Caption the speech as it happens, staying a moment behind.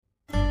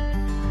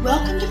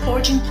Welcome to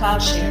Forging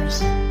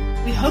Plowshares.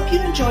 We hope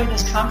you enjoy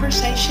this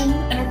conversation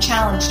and are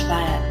challenged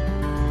by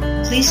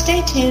it. Please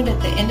stay tuned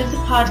at the end of the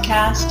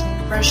podcast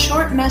for a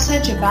short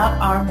message about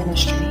our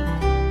ministry.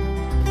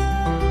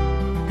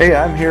 Hey,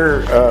 I'm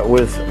here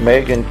with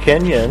Megan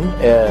Kenyon,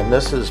 and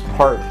this is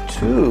part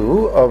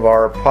 2 of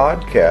our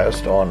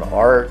podcast on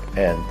art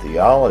and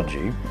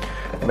theology.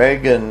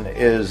 Megan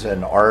is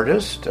an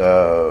artist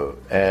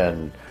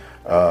and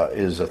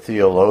is a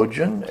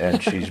theologian,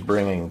 and she's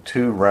bringing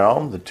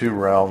the two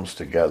realms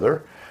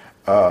together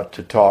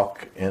to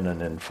talk in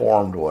an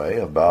informed way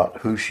about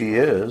who she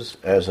is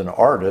as an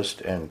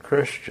artist and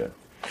Christian.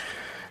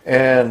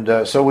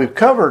 And so we've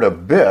covered a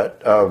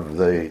bit of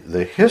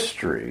the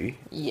history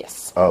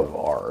of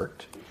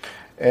art.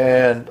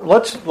 And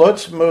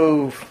let's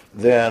move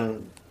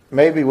then.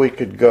 Maybe we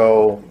could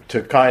go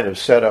to kind of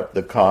set up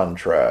the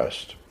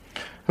contrast.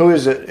 Who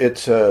is it?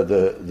 It's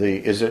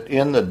is it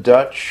in the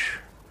Dutch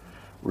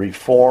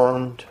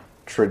Reformed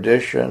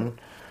tradition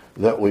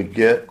that we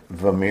get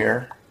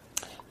Vermeer?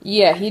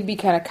 Yeah, he'd be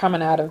kind of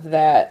coming out of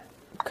that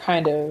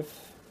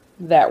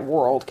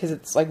world, because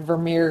it's like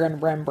Vermeer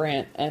and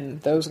Rembrandt and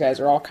those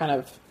guys are all kind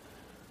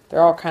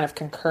of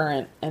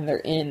concurrent, and they're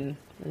in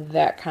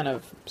that kind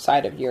of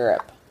side of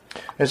Europe.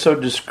 And so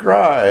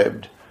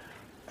described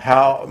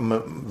how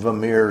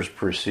Vermeer's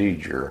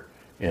procedure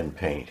in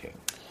painting.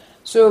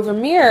 So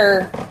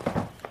Vermeer,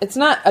 it's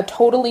not a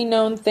totally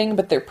known thing,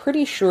 but they're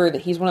pretty sure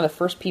that he's one of the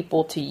first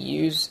people to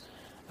use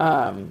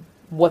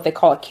what they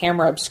call a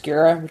camera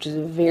obscura, which is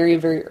a very,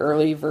 very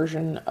early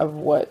version of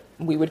what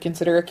we would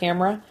consider a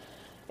camera.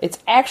 It's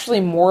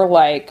actually more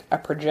like a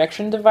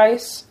projection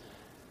device,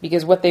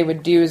 because what they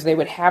would do is they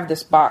would have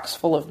this box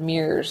full of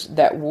mirrors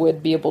that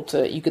would be able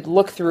to, you could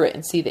look through it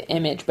and see the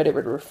image, but it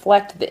would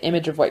reflect the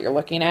image of what you're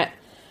looking at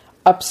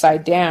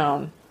upside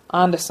down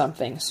onto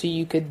something, so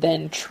you could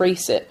then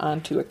trace it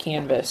onto a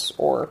canvas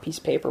or a piece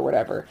of paper or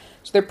whatever.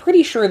 So they're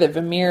pretty sure that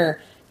Vermeer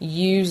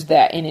used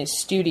that in his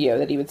studio,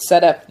 that he would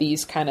set up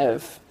these kind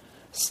of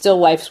still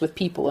lifes with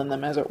people in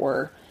them, as it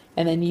were,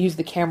 and then use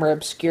the camera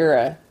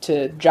obscura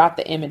to jot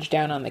the image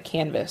down on the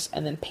canvas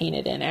and then paint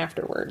it in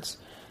afterwards,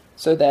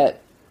 so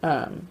that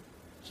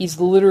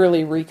he's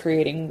literally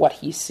recreating what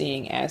he's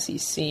seeing as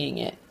he's seeing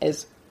it,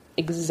 as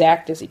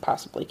exact as he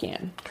possibly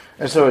can.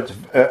 And so it's,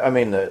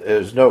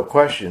 there's no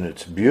question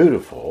it's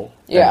beautiful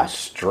and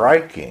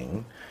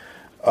striking.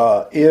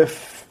 If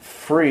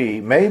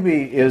free,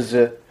 maybe is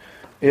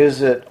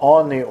it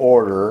on the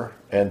order,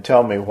 and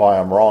tell me why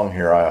I'm wrong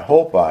here, I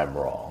hope I'm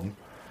wrong,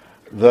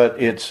 that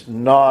it's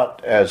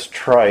not as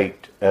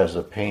trite as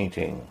a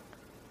painting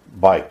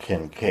by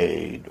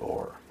Kincaid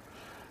or...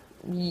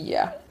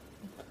 Yeah.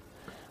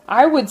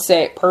 I would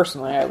say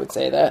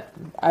that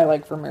I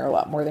like Vermeer a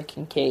lot more than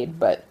Kincaid,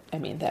 but I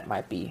mean, that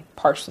might be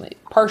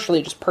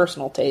partially just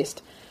personal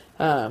taste.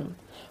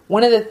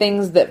 One of the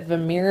things that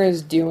Vermeer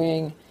is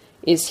doing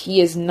is he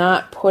is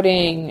not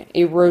putting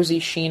a rosy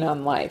sheen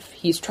on life.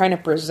 He's trying to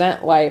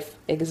present life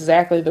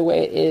exactly the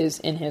way it is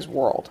in his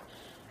world.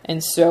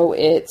 And so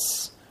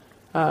it's,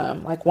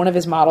 like one of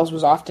his models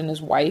was often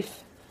his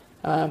wife,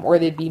 or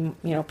they'd be,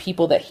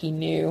 people that he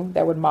knew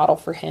that would model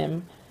for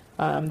him.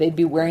 They'd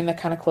be wearing the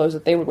kind of clothes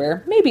that they would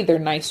wear. Maybe they're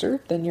nicer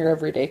than your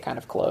everyday kind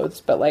of clothes,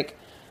 but like,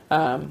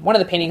 one of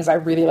the paintings I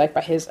really like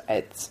by his,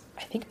 it's,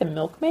 I think, The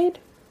Milkmaid?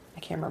 I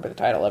can't remember the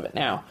title of it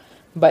now.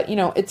 But,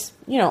 it's,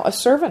 a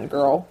servant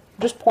girl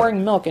just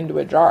pouring milk into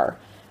a jar.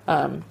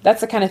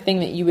 That's the kind of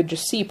thing that you would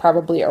just see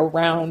probably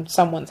around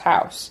someone's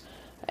house.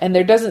 And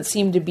there doesn't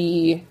seem to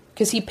be,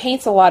 because he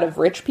paints a lot of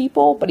rich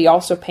people, but he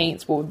also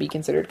paints what would be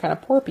considered kind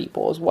of poor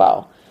people as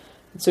well.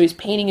 And so he's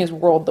painting his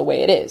world the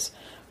way it is.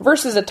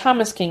 Versus a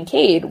Thomas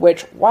Kincaid,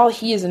 which, while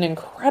he is an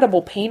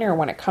incredible painter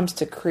when it comes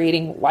to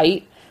creating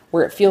light,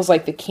 where it feels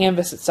like the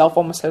canvas itself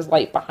almost has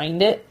light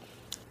behind it,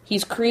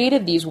 he's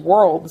created these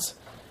worlds.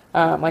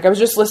 Like I was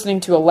just listening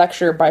to a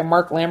lecture by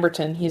Mark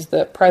Lamberton. He's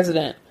the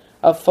president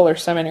of Fuller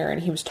Seminary,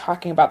 and he was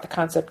talking about the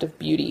concept of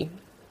beauty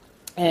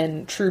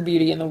and true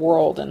beauty in the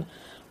world and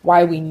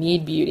why we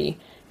need beauty.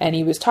 And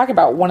he was talking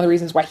about one of the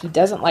reasons why he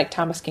doesn't like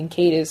Thomas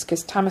Kincaid is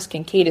because Thomas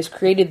Kincaid has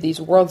created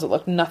these worlds that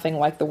look nothing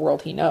like the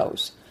world he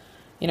knows.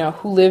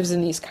 Who lives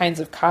in these kinds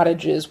of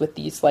cottages with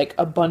these like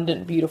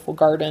abundant, beautiful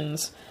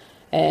gardens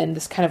and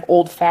this kind of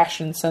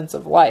old-fashioned sense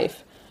of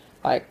life.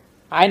 Like,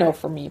 I know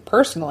for me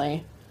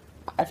personally,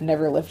 I've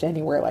never lived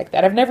anywhere like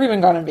that. I've never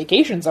even gone on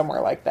vacation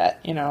somewhere like that.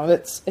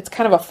 It's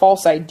kind of a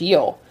false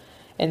ideal.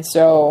 And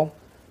so,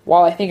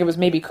 while I think it was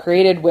maybe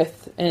created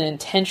with an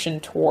intention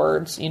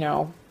towards,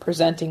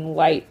 presenting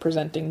light,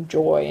 presenting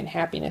joy and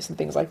happiness and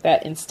things like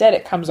that, instead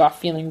it comes off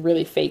feeling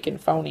really fake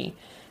and phony,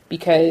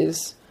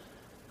 because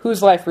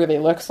whose life really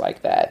looks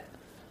like that?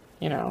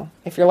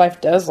 If your life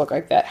does look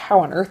like that, how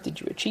on earth did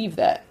you achieve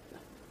that?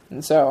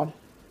 And so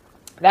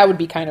that would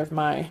be kind of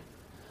my...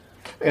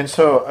 And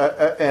so,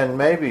 and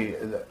maybe,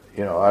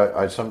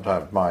 I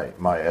sometimes,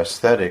 my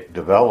aesthetic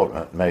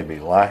development may be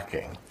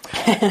lacking.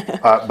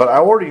 But I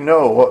already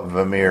know what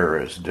Vermeer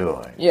is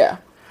doing. Yeah.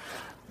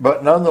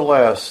 But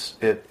nonetheless,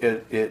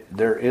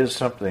 there is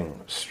something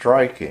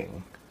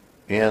striking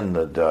in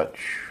the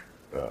Dutch,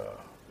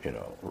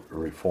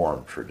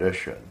 Reformed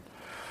tradition,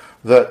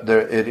 that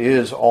it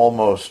is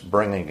almost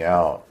bringing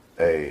out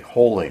a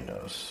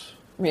holiness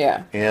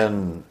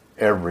in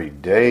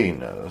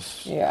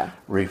everydayness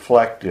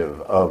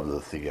reflective of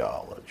the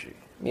theology.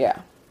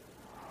 Yeah.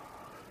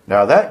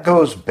 Now that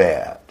goes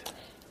bad.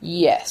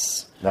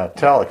 Yes.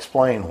 Now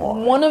explain why.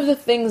 One of the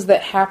things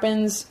that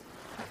happens,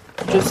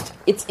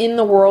 it's in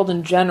the world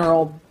in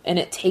general, and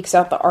it takes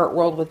out the art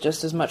world with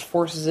just as much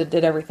force as it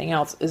did everything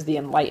else, is the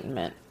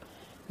Enlightenment.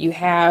 You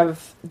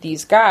have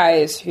these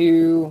guys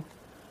who,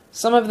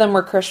 some of them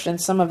were Christian,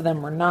 some of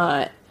them were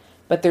not,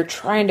 but they're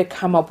trying to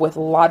come up with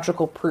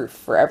logical proof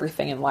for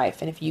everything in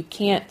life. And if you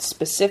can't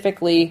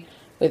specifically,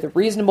 with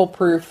reasonable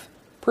proof,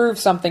 prove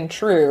something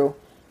true,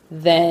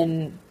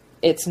 then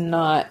it's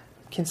not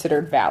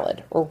considered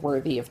valid or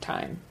worthy of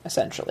time,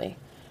 essentially.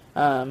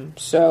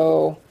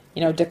 So,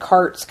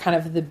 Descartes' kind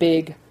of the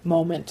big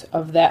moment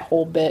of that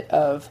whole bit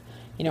of,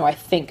 I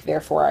think,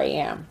 therefore I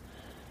am.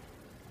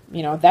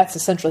 That's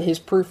essentially his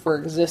proof for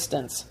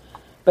existence.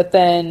 But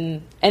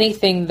then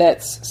anything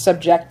that's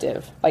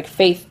subjective, like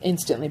faith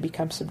instantly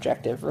becomes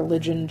subjective.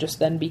 Religion just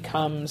then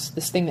becomes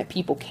this thing that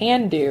people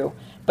can do,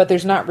 but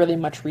there's not really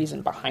much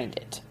reason behind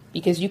it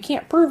because you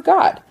can't prove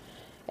God.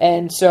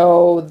 And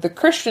so the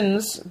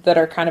Christians that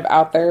are kind of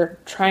out there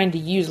trying to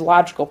use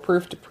logical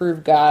proof to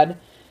prove God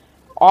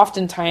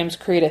oftentimes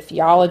create a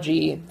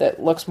theology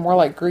that looks more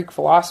like Greek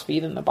philosophy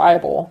than the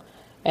Bible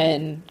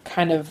and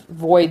kind of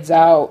voids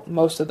out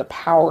most of the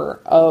power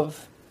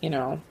of,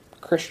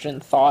 Christian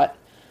thought.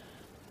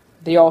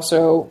 They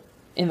also,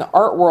 in the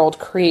art world,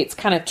 creates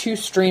kind of two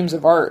streams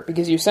of art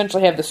because you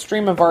essentially have the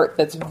stream of art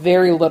that's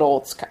very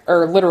literal,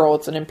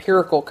 it's an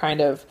empirical kind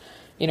of,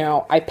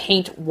 I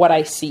paint what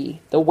I see,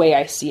 the way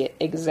I see it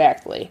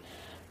exactly,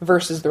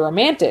 versus the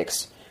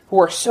Romantics, who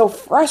are so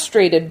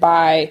frustrated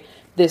by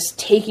this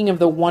taking of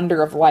the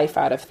wonder of life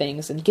out of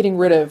things and getting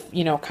rid of,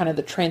 kind of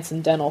the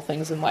transcendental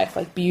things in life,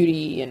 like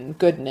beauty and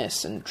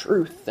goodness and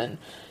truth and,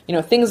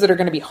 things that are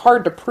going to be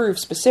hard to prove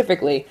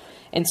specifically.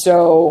 And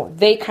so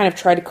they kind of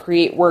try to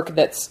create work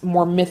that's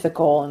more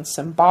mythical and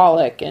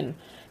symbolic and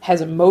has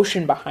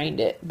emotion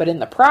behind it. But in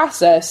the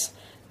process,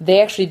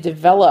 they actually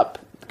develop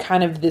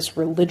kind of this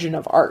religion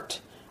of art.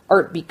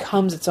 Art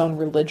becomes its own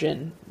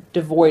religion,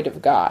 devoid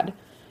of God.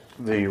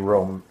 The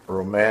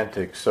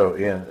Romantics, so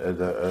in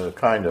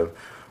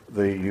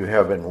you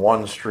have in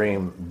one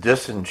stream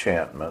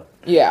disenchantment,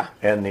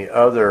 and the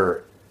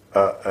other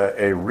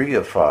a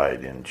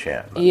reified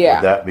enchantment. Yeah.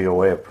 Would that be a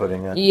way of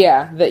putting it?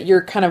 Yeah, that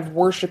you're kind of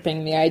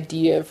worshiping the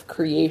idea of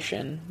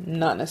creation,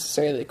 not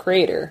necessarily the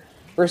creator.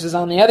 Versus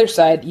on the other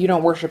side, you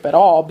don't worship at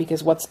all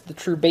because what's the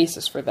true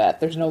basis for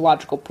that? There's no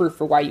logical proof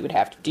for why you would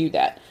have to do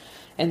that.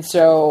 And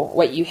so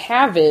what you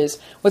have is,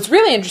 what's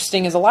really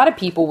interesting is a lot of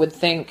people would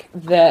think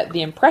that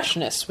the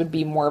Impressionists would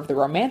be more of the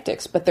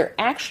Romantics, but they're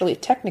actually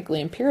technically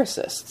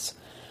empiricists.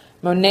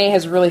 Monet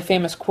has a really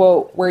famous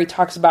quote where he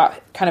talks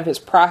about kind of his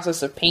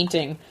process of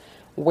painting,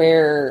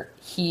 where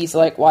he's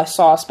like, well, I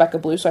saw a speck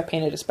of blue, so I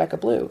painted a speck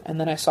of blue. And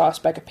then I saw a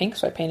speck of pink,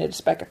 so I painted a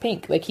speck of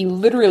pink. Like, he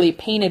literally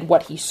painted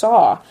what he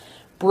saw,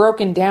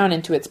 broken down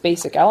into its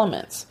basic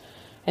elements.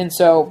 And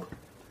so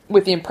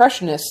with the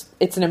Impressionists,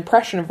 it's an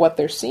impression of what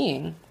they're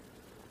seeing,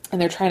 and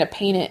they're trying to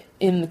paint it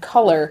in the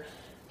color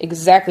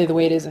exactly the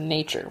way it is in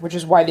nature, which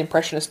is why the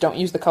Impressionists don't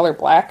use the color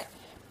black.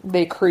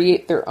 They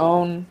create their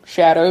own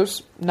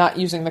shadows, not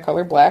using the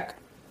color black.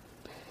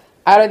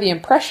 Out of the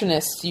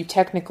Impressionists, you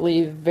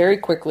technically very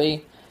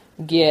quickly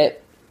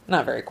get,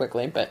 not very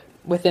quickly, but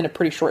within a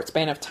pretty short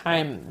span of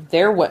time,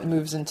 they're what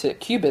moves into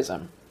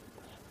Cubism.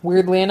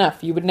 Weirdly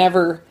enough, you would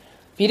never,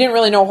 if you didn't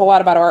really know a whole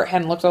lot about art,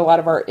 hadn't looked at a lot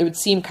of art, it would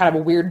seem kind of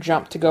a weird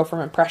jump to go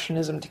from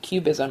Impressionism to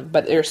Cubism,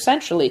 but they're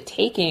essentially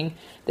taking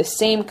the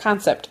same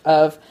concept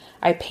of,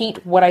 I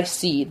paint what I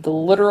see, the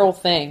literal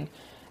thing,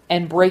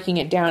 and breaking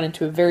it down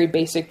into a very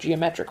basic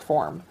geometric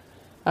form.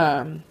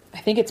 I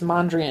think it's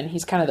Mondrian.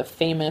 He's kind of the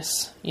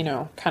famous,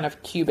 kind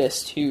of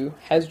cubist who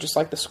has just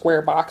like the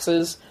square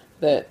boxes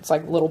that it's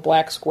like little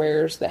black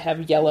squares that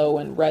have yellow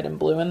and red and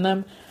blue in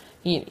them.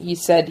 He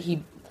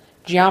said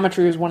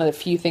geometry was one of the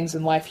few things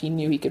in life he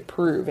knew he could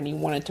prove, and he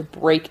wanted to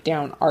break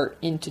down art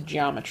into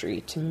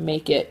geometry to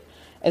make it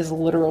as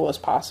literal as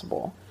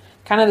possible.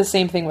 Kind of the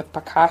same thing with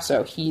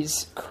Picasso.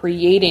 He's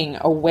creating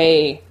a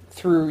way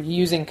through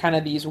using kind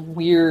of these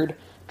weird,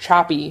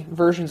 choppy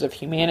versions of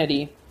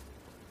humanity.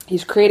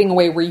 He's creating a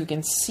way where you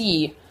can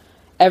see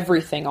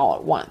everything all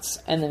at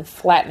once and then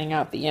flattening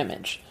out the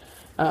image.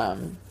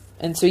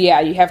 And so, yeah,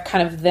 you have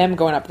kind of them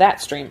going up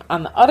that stream.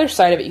 On the other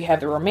side of it, you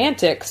have the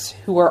Romantics,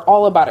 who are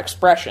all about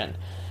expression.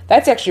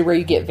 That's actually where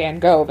you get Van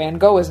Gogh. Van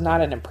Gogh is not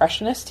an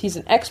impressionist, he's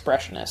an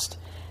expressionist.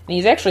 And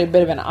he's actually a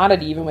bit of an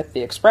oddity even with the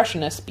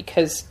expressionists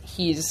because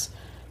he's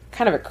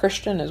kind of a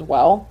Christian as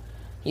well.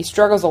 He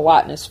struggles a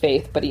lot in his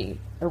faith, but he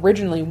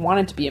originally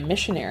wanted to be a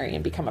missionary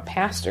and become a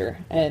pastor,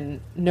 and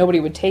nobody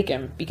would take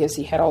him because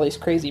he had all these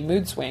crazy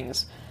mood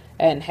swings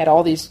and had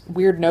all these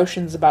weird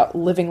notions about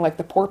living like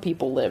the poor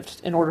people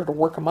lived in order to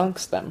work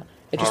amongst them.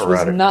 It just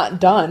was not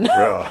done.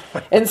 Yeah.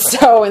 And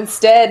so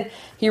instead,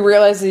 he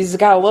realized he's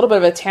got a little bit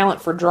of a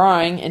talent for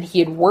drawing, and he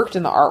had worked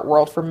in the art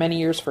world for many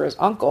years for his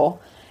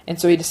uncle, and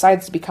so he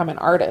decides to become an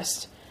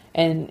artist.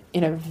 And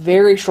in a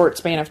very short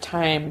span of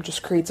time,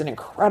 just creates an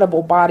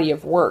incredible body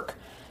of work.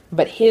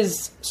 But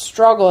his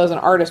struggle as an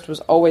artist was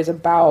always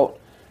about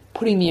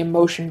putting the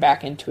emotion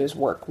back into his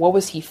work. What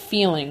was he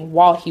feeling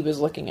while he was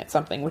looking at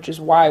something? Which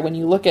is why when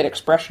you look at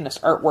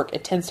Expressionist artwork,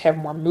 it tends to have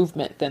more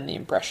movement than the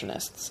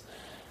Impressionists.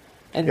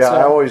 And yeah, so,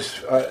 I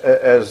always,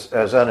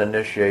 as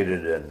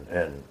uninitiated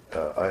and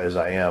as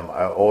I am,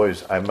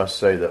 I must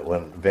say that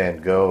when Van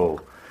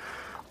Gogh,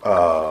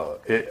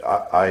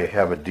 I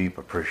have a deep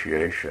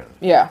appreciation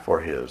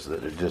for his,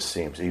 that it just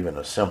seems even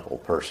a simple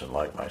person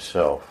like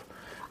myself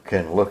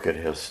can look at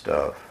his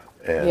stuff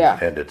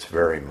and it's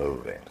very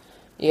moving.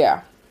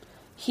 Yeah.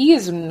 He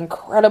is an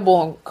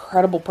incredible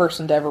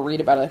person to ever read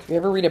about. If you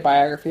ever read a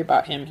biography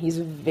about him, he's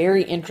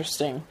very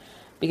interesting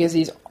because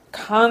he's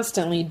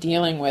constantly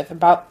dealing with,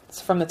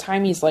 from the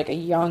time he's like a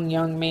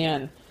young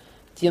man,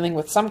 dealing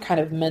with some kind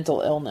of mental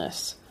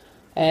illness.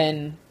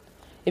 And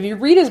if you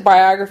read his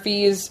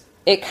biographies,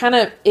 it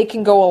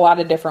can go a lot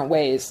of different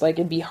ways. Like,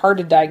 it'd be hard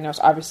to diagnose,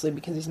 obviously,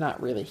 because he's not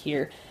really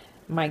here.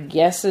 My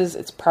guess is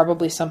it's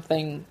probably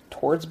something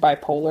towards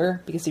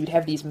bipolar, because he would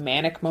have these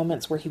manic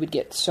moments where he would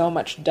get so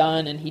much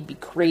done and he'd be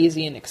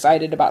crazy and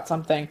excited about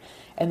something,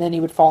 and then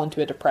he would fall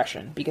into a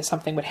depression because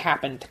something would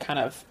happen to kind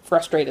of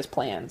frustrate his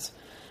plans.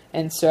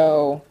 And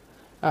so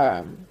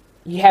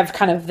you have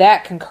kind of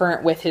that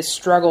concurrent with his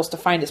struggles to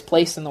find his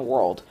place in the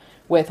world,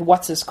 with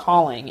what's his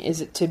calling.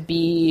 Is it to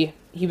be...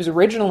 He was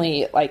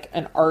originally like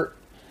an art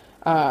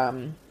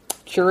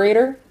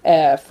curator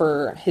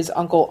for his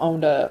uncle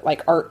owned a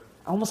art,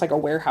 almost like a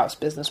warehouse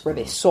business where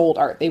they sold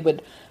art. They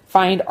would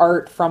find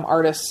art from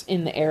artists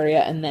in the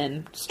area and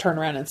then just turn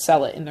around and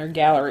sell it in their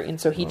gallery.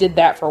 And so he did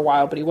that for a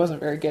while, but he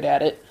wasn't very good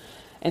at it.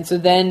 And so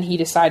then he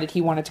decided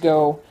he wanted to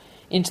go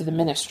into the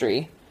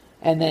ministry.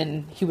 And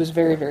then he was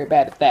very, very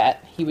bad at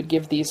that. He would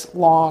give these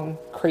long,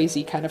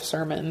 crazy kind of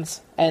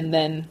sermons. And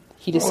then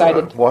he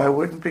decided... Why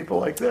wouldn't people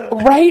like that?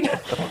 Right?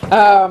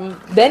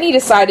 Then he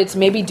decided to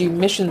maybe do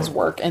missions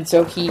work. And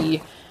so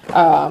he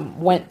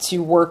went to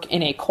work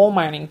in a coal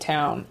mining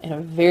town in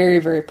a very,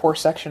 very poor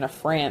section of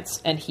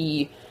France. And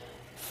he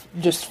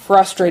just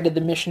frustrated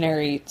the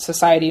missionary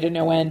society to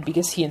no end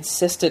because he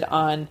insisted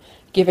on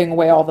giving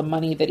away all the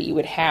money that he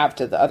would have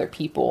to the other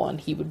people, and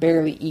he would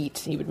barely eat.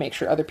 He would make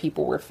sure other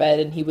people were fed,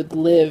 and he would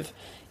live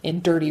in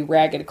dirty,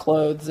 ragged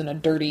clothes in a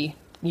dirty,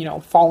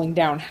 falling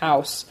down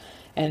house.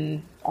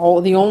 And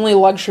the only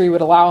luxury he would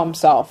allow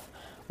himself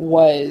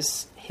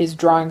was his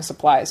drawing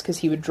supplies, because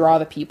he would draw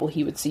the people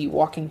he would see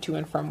walking to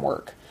and from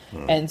work.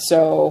 And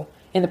so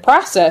in the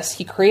process,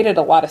 he created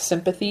a lot of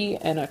sympathy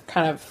and a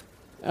kind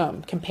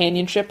of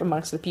companionship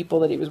amongst the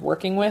people that he was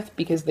working with,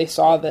 because they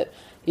saw that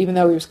even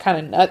though he was kind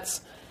of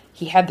nuts,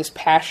 he had this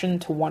passion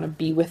to want to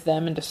be with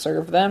them and to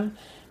serve them.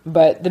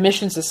 But the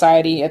Mission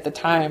Society at the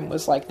time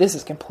was like, this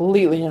is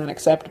completely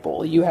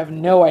unacceptable. You have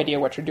no idea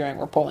what you're doing.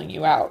 We're pulling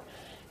you out.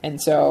 And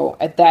so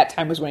at that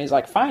time was when he's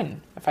like,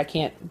 fine, if I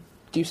can't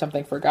do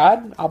something for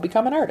God, I'll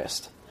become an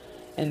artist.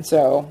 And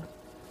so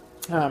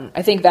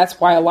I think that's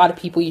why a lot of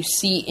people you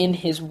see in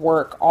his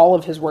work, all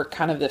of his work,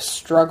 kind of this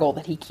struggle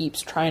that he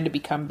keeps trying to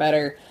become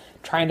better,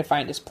 trying to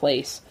find his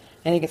place.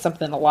 I think it's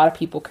something a lot of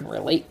people can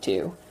relate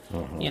to.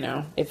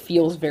 Mm-hmm. It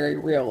feels very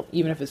real,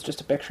 even if it's just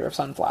a picture of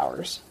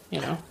sunflowers.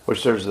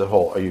 Which there's the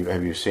whole.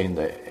 Have you seen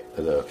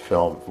the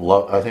film?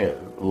 I think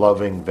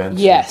Loving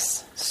Vincent.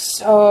 Yes,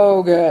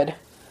 so good.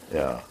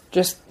 Yeah.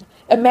 Just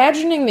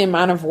imagining the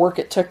amount of work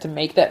it took to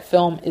make that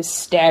film is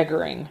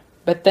staggering.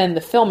 But then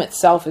the film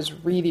itself is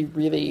really,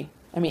 really.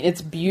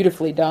 It's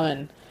beautifully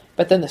done.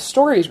 But then the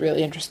story is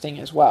really interesting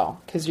as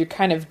well, because you're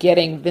kind of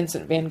getting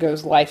Vincent van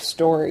Gogh's life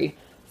story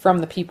from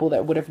the people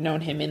that would have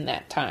known him in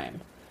that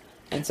time.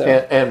 And so,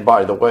 and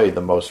by the way,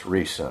 the most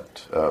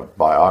recent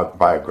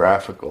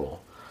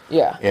biographical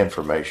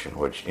information,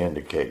 which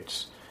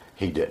indicates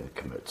he didn't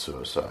commit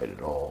suicide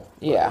at all.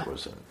 Yeah. It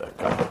was a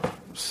kind of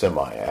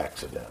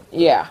semi-accident.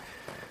 Yeah.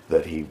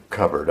 That he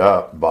covered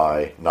up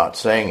by not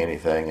saying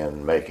anything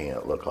and making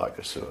it look like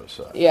a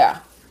suicide. Yeah.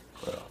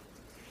 Well,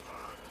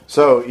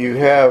 so you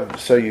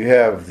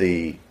have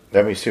the.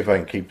 Let me see if I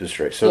can keep this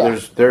straight. So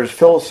there's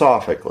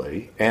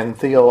philosophically and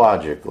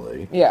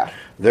theologically. Yeah.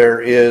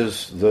 There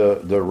is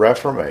the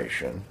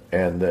Reformation,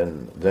 and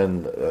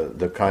then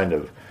the kind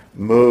of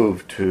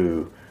move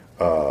to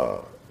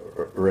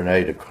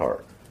René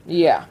Descartes.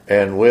 Yeah.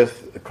 And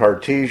with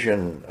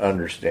Cartesian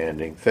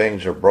understanding,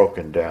 things are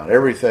broken down.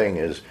 Everything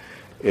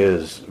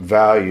is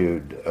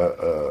valued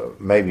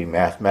maybe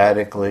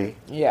mathematically.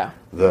 Yeah.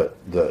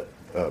 That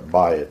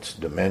by its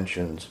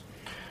dimensions.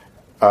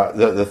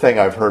 The thing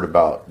I've heard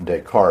about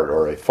Descartes,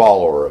 or a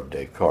follower of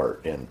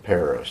Descartes in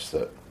Paris,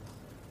 that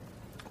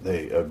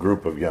a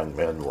group of young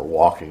men were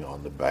walking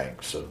on the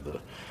banks of the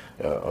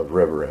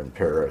river in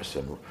Paris,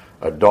 and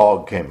a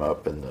dog came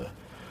up, and the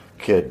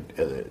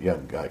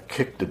young guy,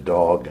 kicked the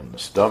dog in the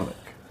stomach,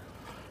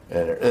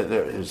 And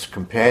his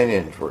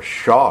companions were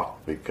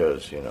shocked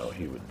because, he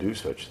would do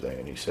such a thing.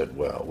 And he said,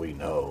 well, we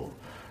know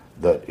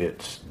that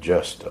it's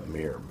just a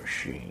mere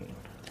machine.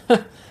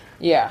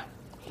 Yeah.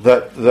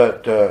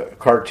 That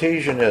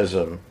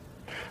Cartesianism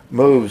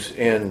moves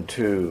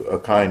into a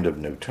kind of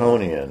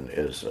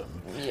Newtonianism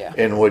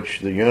in which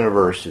the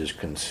universe is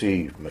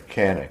conceived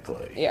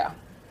mechanically. Yeah.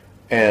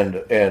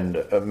 And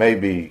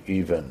maybe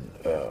even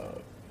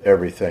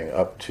everything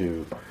up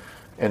to,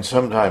 and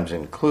sometimes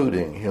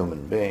including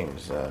human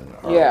beings, then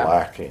are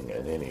lacking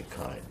in any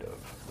kind of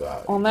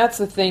value. Well, and that's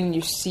the thing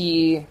you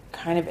see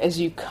kind of as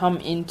you come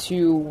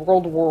into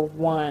World War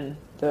I,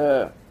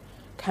 the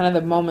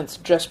moments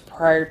just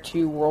prior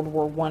to World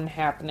War I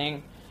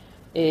happening,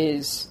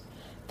 is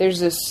there's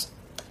this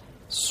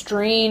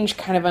strange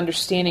kind of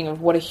understanding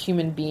of what a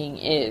human being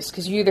is,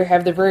 because you either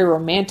have the very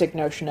romantic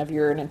notion of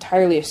you're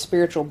entirely a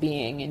spiritual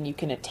being and you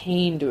can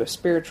attain to a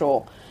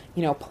spiritual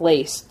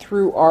place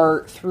through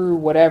art, through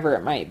whatever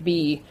it might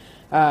be.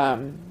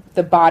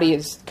 The body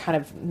is kind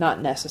of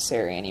not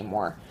necessary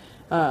anymore.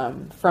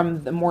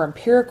 From the more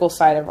empirical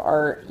side of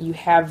art, you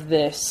have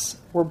this,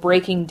 we're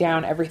breaking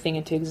down everything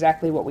into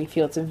exactly what we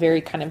feel. It's a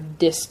very kind of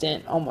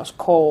distant, almost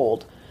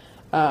cold.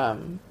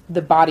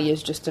 The body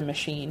is just a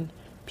machine.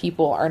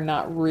 People are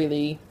not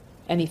really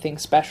anything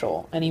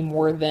special any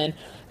more than...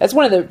 That's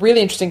one of the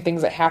really interesting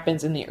things that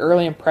happens in the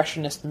early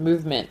Impressionist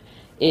movement,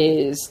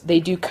 is they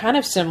do kind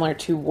of similar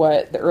to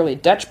what the early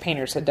Dutch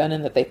painters had done,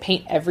 in that they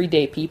paint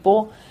everyday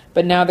people,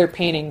 but now they're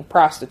painting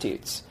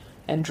prostitutes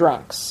and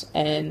drunks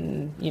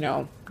and,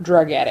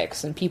 drug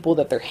addicts and people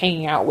that they're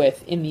hanging out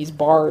with in these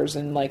bars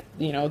and,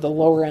 the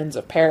lower ends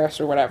of Paris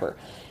or whatever.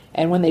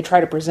 And when they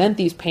try to present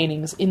these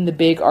paintings in the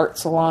big art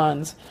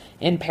salons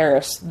in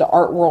Paris, the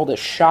art world is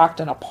shocked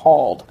and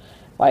appalled.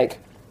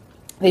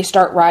 They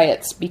start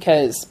riots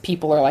because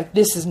people are like,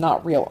 this is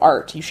not real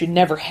art. You should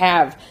never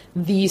have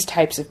these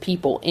types of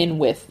people in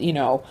with,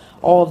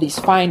 all of these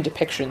fine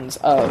depictions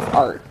of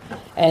art.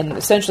 And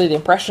essentially the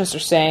Impressionists are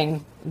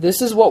saying,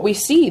 this is what we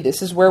see.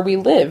 This is where we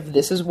live.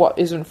 This is what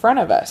is in front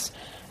of us.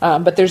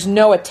 But there's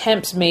no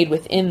attempts made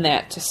within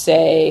that to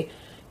say,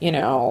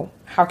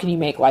 how can you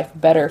make life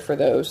better for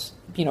those,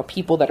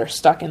 people that are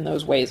stuck in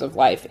those ways of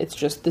life? It's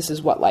just, this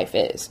is what life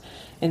is.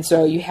 And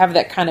so you have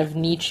that kind of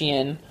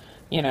Nietzschean,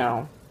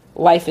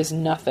 life is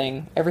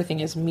nothing, everything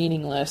is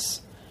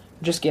meaningless,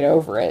 just get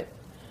over it,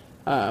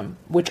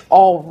 which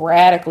all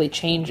radically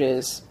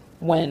changes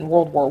when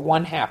World War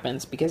I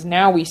happens, because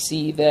now we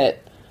see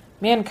that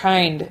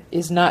mankind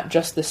is not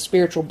just the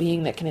spiritual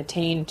being that can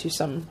attain to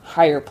some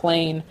higher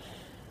plane,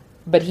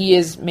 but he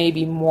is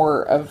maybe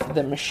more of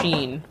the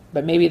machine.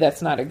 But maybe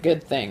that's not a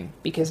good thing,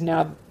 because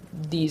now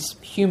these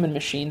human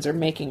machines are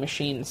making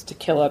machines to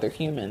kill other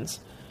humans,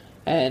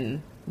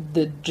 and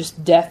the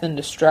just death and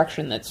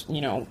destruction that's,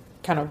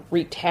 kind of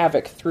wreaked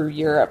havoc through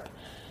Europe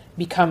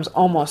becomes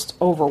almost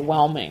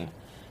overwhelming,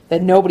 that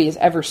nobody has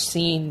ever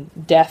seen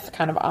death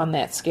kind of on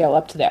that scale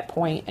up to that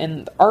point,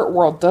 and the art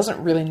world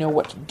doesn't really know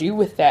what to do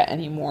with that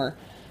anymore.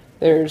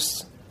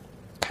 There's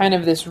kind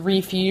of this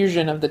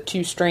refusion of the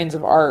two strains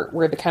of art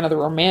where the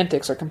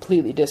romantics are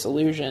completely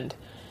disillusioned,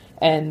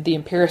 and the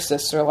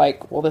empiricists are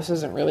like, well, this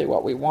isn't really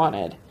what we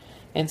wanted.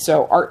 And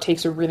so art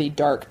takes a really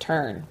dark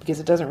turn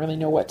because it doesn't really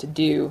know what to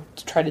do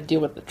to try to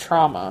deal with the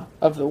trauma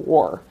of the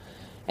war.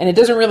 And it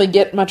doesn't really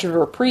get much of a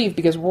reprieve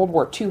because World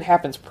War II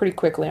happens pretty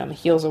quickly on the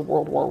heels of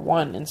World War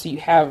I. And so you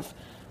have,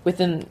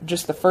 within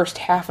just the first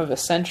half of a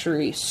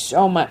century,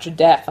 so much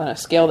death on a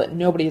scale that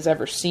nobody has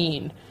ever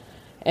seen.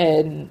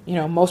 And,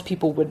 most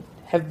people would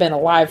have been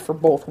alive for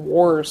both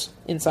wars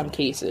in some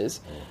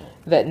cases,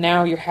 that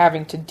now you're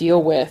having to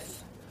deal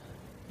with,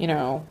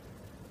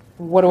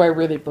 what do I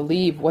really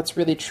believe? What's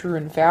really true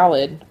and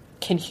valid?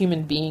 Can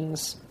human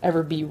beings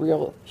ever be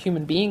real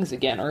human beings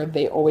again? Or are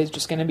they always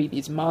just going to be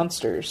these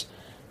monsters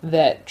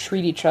that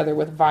treat each other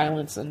with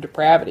violence and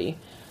depravity?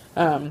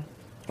 And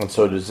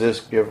so does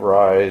this give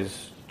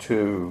rise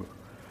to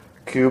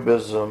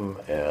Cubism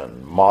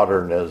and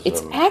modernism?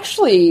 It's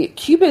actually,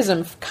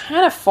 Cubism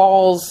kind of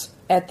falls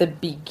at the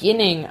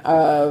beginning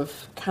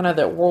of kind of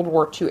the World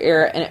War II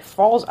era, and it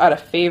falls out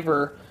of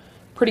favor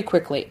pretty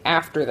quickly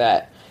after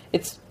that.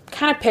 It's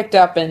kind of picked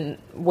up in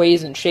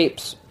ways and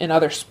shapes in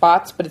other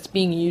spots, but it's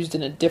being used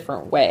in a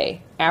different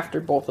way after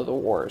both of the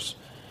wars.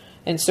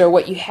 And so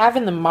what you have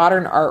in the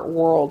modern art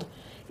world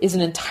is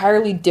an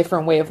entirely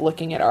different way of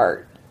looking at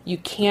art. You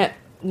can't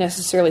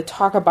necessarily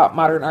talk about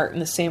modern art in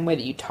the same way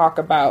that you talk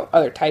about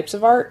other types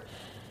of art.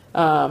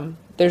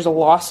 There's a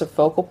loss of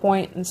focal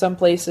point in some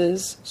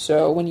places.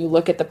 So when you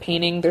look at the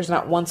painting, there's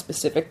not one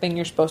specific thing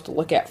you're supposed to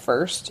look at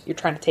first. You're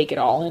trying to take it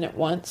all in at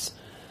once.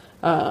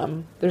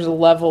 There's a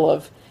level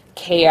of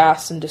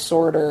chaos and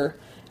disorder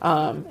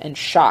and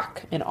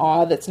shock and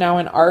awe that's now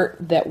in art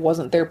that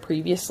wasn't there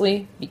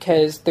previously,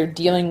 because they're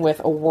dealing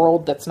with a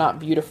world that's not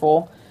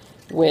beautiful,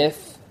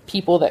 with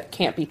people that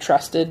can't be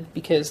trusted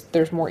because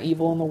there's more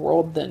evil in the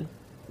world than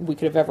we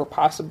could have ever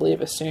possibly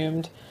have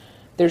assumed.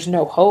 There's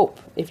no hope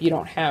if you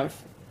don't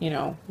have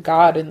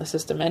God in the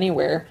system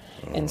anywhere.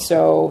 And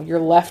so you're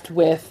left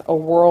with a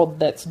world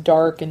that's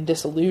dark and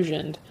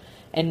disillusioned.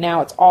 And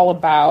now it's all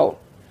about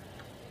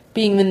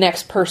being the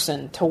next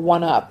person to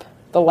one up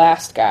the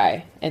last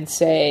guy and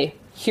say,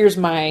 here's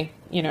my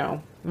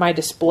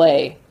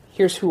display.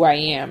 Here's who I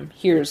am.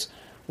 Here's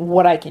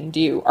what I can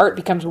do. Art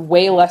becomes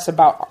way less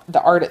about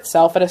the art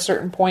itself at a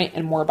certain point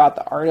and more about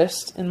the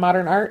artist in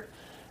modern art.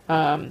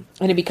 And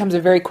it becomes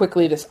very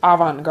quickly this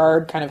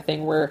avant-garde kind of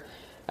thing where,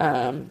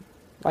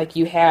 like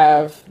you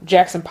have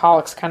Jackson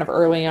Pollock's kind of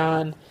early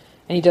on,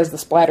 and he does the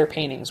splatter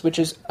paintings, which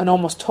is an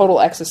almost total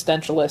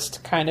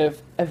existentialist kind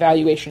of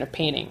evaluation of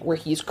painting, where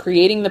he's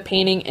creating the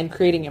painting and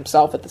creating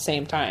himself at the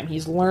same time.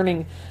 He's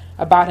learning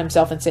about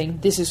himself and saying,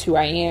 this is who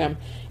I am,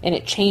 and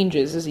it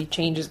changes as he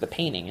changes the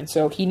painting. And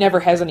so he never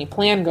has any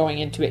plan going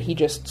into it. He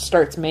just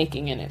starts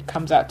making, and it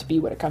comes out to be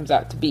what it comes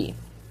out to be.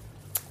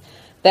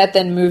 That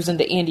then moves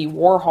into Andy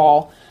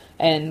Warhol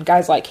and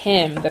guys like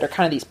him that are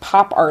kind of these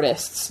pop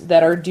artists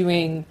that are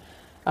doing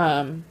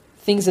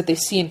things that they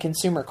see in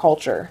consumer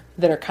culture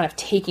that are kind of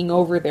taking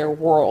over their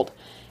world.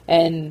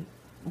 And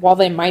while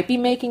they might be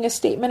making a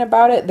statement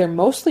about it, they're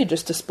mostly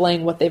just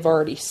displaying what they've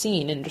already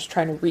seen and just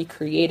trying to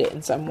recreate it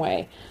in some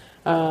way.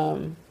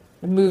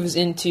 It moves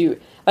into,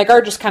 like,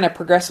 art just kind of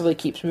progressively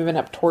keeps moving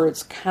up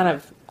towards kind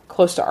of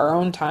close to our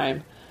own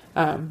time.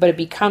 But it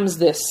becomes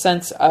this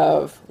sense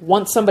of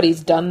once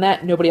somebody's done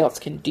that, nobody else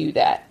can do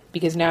that,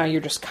 because now you're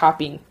just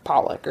copying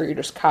Pollock or you're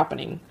just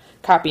copying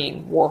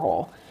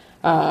Warhol.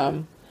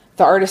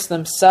 The artists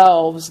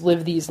themselves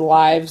live these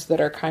lives that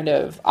are kind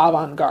of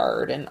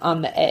avant-garde and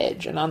on the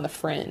edge and on the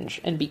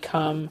fringe, and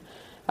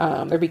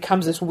there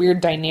becomes this weird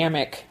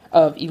dynamic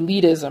of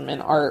elitism in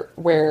art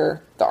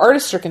where the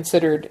artists are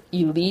considered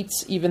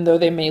elites even though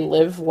they may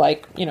live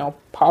like,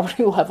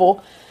 poverty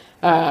level,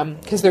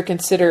 because they're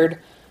considered,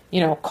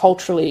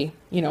 culturally,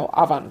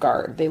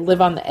 avant-garde. They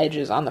live on the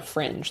edges, on the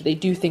fringe. They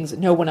do things that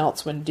no one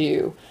else would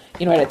do,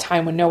 at a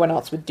time when no one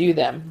else would do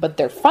them. But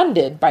they're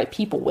funded by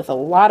people with a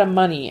lot of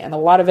money and a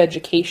lot of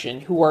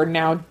education who are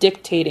now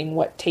dictating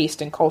what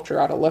taste and culture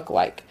ought to look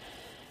like.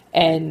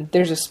 And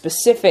there's a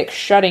specific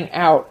shutting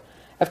out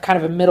of kind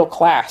of a middle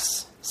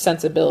class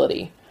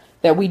sensibility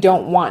that we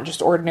don't want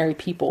just ordinary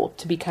people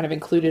to be kind of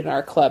included in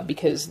our club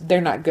because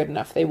they're not good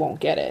enough. They won't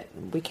get it.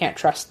 We can't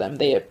trust them.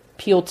 They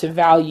appeal to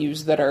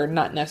values that are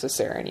not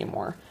necessary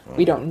anymore.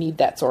 We don't need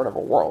that sort of a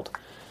world.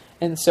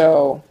 And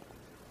so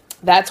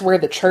that's where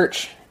the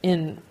church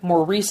in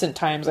more recent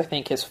times, I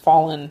think, has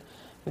fallen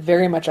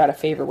very much out of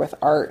favor with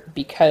art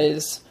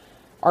because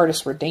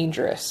artists were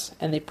dangerous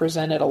and they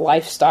presented a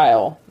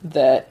lifestyle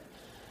that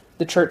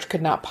the church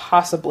could not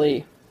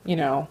possibly,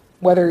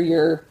 whether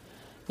you're,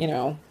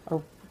 a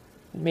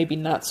maybe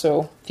not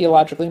so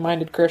theologically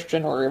minded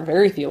Christian or a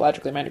very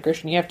theologically minded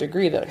Christian, you have to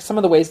agree that some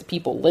of the ways that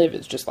people live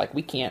is just like,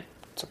 we can't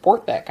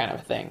support that kind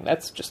of thing.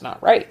 That's just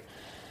not right.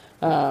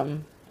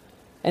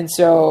 And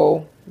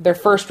so their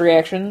first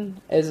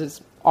reaction, as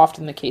is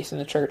often the case in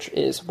the church,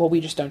 is, well,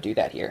 we just don't do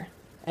that here.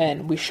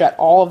 And we shut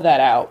all of that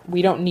out.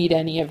 We don't need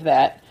any of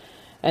that.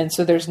 And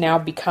so there's now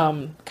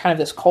become kind of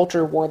this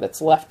culture war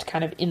that's left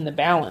kind of in the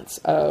balance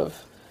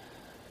of,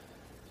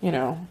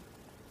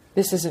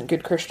 this isn't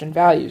good Christian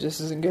values.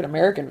 This isn't good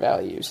American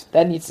values.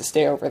 That needs to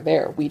stay over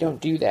there. We don't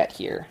do that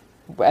here.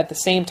 At the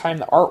same time,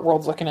 the art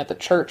world's looking at the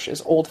church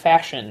as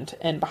old-fashioned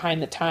and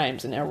behind the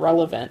times and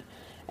irrelevant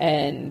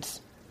and,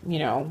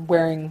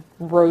 wearing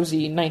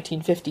rosy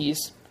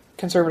 1950s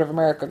conservative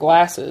America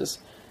glasses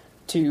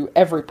to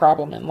every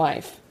problem in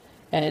life.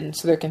 And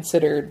so they're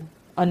considered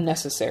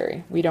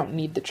unnecessary. We don't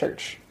need the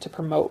church to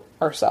promote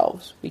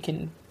ourselves. We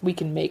can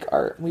make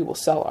art. We will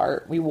sell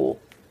art. We will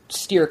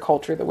steer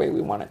culture the way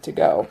we want it to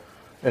go.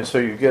 And so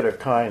you get a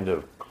kind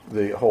of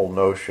the whole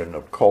notion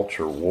of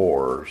culture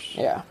wars.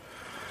 Yeah.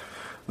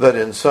 That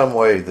in some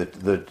way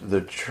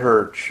the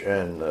church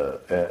and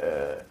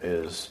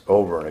is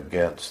over and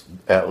against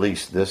at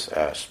least this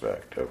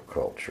aspect of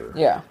culture.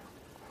 Yeah.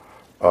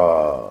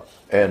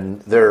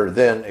 And there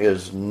then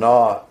is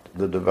not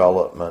the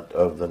development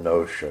of the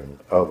notion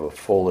of a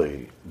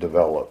fully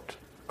developed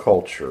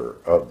culture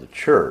of the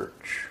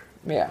church.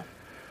 Yeah.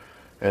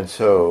 And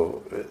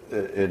so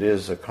it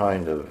is a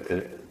kind of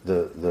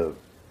the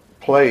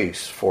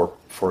place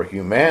for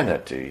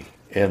humanity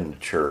in the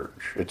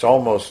church. It's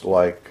almost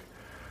like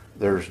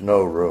there's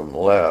no room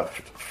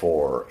left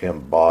for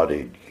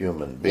embodied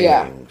human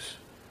beings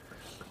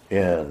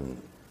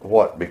in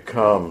what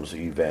becomes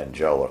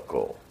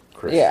evangelical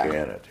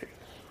Christianity. Yeah.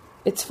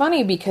 It's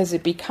funny because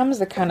it becomes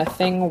the kind of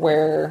thing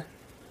where,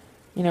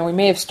 we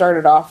may have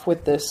started off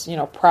with this,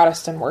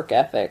 Protestant work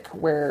ethic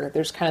where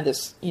there's kind of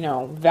this,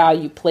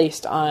 value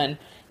placed on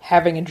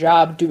having a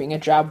job, doing a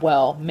job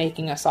well,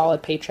 making a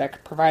solid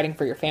paycheck, providing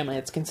for your family.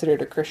 It's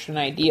considered a Christian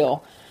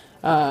ideal.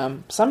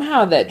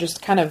 Somehow that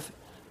just kind of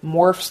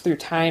morphs through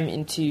time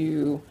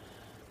into,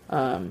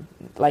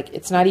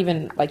 it's not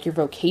even like your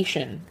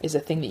vocation is a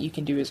thing that you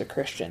can do as a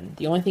Christian.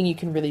 The only thing you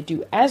can really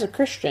do as a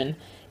Christian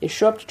is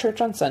show up to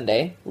church on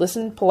Sunday,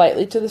 listen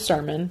politely to the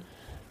sermon,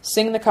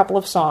 sing the couple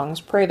of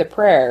songs, pray the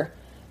prayer,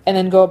 and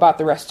then go about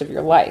the rest of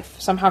your life.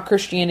 Somehow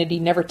Christianity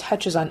never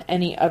touches on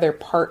any other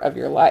part of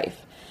your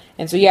life.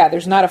 And so, yeah,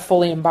 there's not a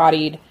fully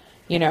embodied,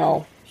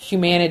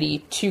 humanity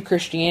to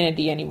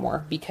Christianity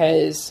anymore,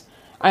 because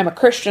I'm a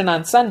Christian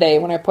on Sunday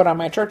when I put on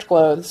my church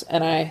clothes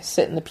and I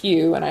sit in the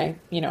pew and I,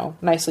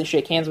 nicely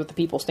shake hands with the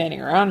people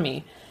standing around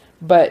me.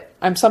 But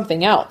I'm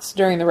something else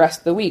during the rest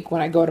of the week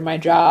when I go to my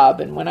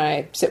job and when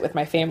I sit with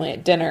my family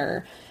at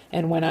dinner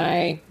and when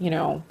I,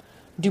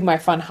 do my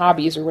fun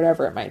hobbies or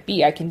whatever it might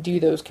be. I can do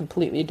those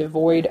completely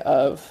devoid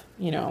of,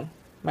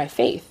 my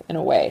faith in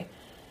a way,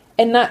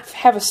 and not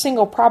have a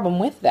single problem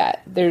with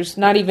that. There's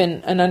not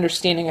even an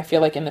understanding, I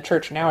feel like, in the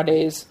church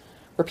nowadays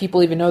where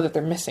people even know that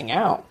they're missing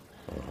out.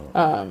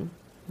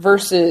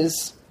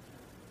 Versus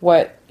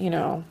what,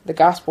 the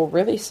gospel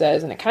really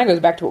says. And it kind of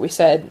goes back to what we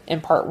said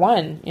in part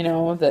 1,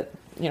 that,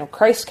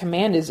 Christ's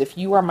command is, if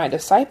you are my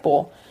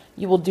disciple,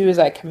 you will do as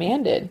I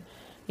commanded,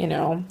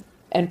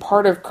 and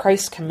part of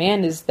Christ's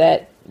command is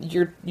that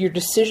your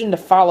decision to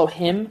follow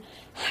him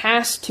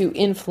has to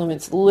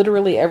influence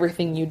literally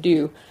everything you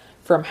do,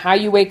 from how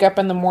you wake up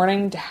in the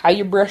morning, to how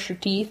you brush your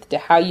teeth, to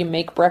how you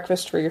make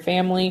breakfast for your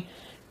family,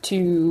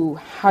 to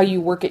how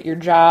you work at your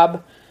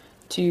job,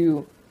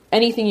 to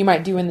anything you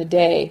might do in the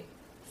day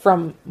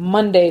from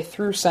Monday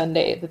through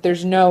Sunday, that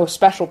there's no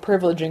special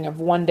privileging of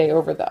one day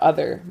over the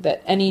other,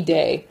 that any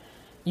day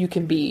you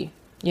can be,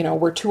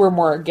 where 2 or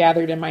more are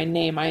gathered in my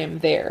name, I am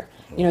there.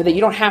 That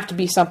you don't have to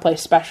be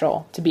someplace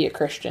special to be a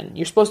Christian.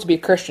 You're supposed to be a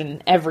Christian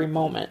in every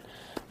moment.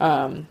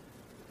 And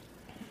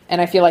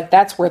I feel like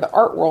that's where the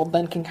art world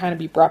then can kind of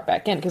be brought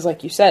back in. Because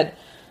like you said,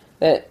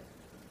 that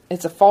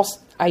it's a false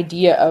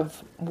idea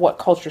of what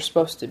culture's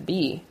supposed to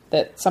be.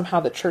 That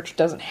somehow the church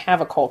doesn't have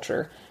a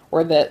culture,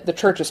 or that the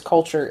church's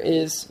culture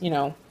is,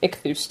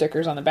 ichthus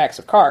stickers on the backs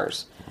of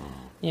cars.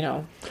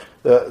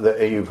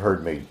 You've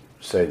heard me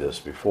say this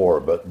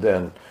before, but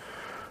then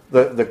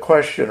the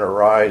question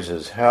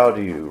arises, how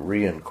do you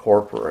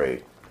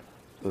reincorporate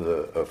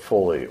a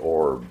fully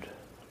orbed,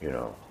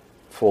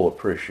 full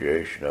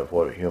appreciation of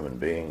what a human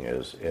being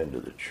is into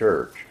the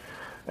church?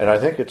 And I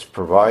think it's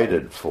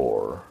provided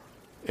for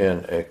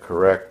in a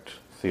correct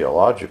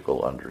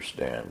theological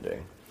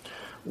understanding,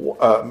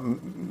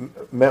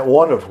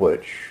 one of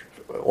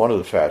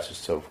the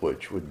facets of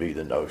which would be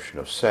the notion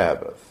of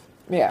Sabbath.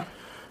 Yeah.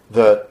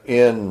 That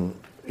in,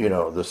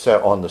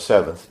 on the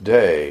seventh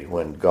day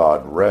when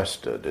God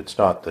rested, it's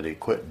not that he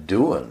quit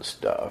doing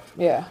stuff.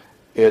 Yeah.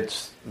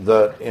 It's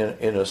that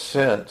in a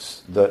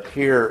sense that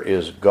here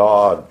is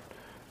God.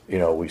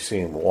 We see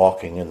him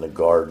walking in the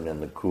garden in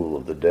the cool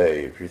of the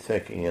day. If you're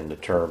thinking in the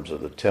terms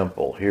of the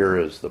temple, here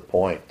is the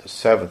point. The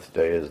seventh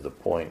day is the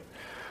point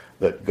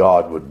that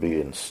God would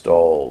be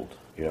installed,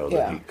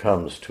 that he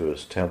comes to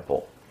his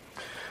temple.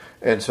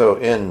 And so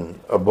in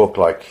a book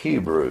like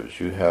Hebrews,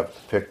 you have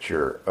the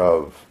picture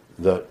of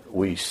that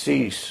we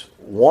cease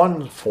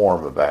one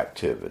form of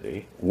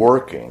activity,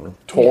 working,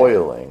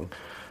 toiling,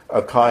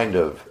 a kind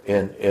of,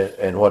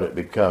 in what it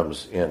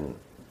becomes in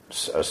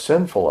a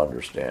sinful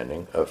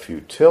understanding of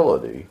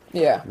futility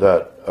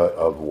that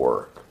of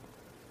work,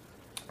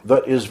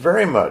 that is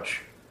very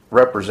much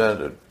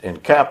represented in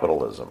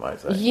capitalism, I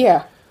think.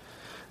 Yeah.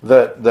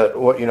 That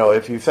what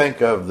if you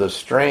think of the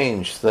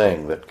strange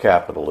thing that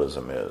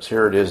capitalism is,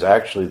 here it is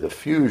actually the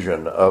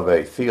fusion of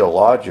a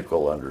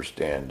theological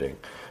understanding.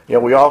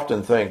 We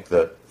often think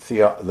that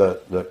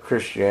that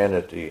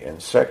Christianity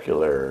and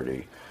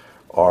secularity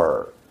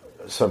are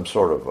some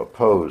sort of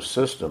opposed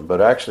system, but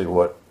actually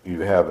what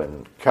you have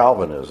in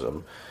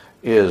Calvinism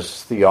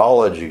is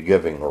theology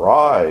giving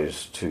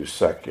rise to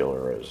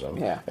secularism.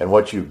 Yeah. And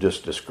what you've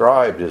just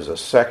described is a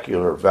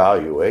secular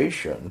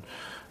valuation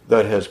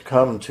that has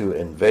come to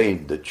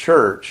invade the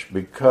church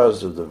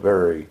because of the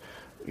very,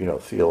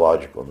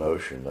 theological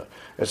notion.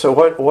 And so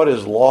what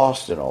is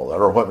lost in all that,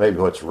 or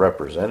what's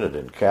represented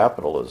in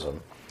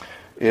capitalism,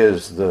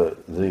 is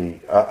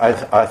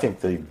I think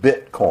the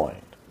Bitcoin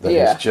that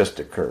has just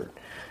occurred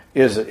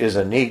is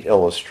a neat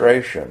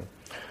illustration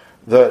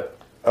that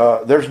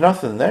there's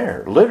nothing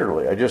there.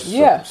 Literally,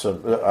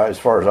 as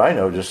far as I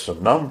know, just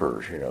some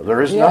numbers.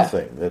 There is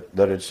nothing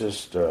that it's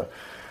just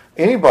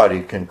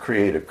anybody can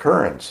create a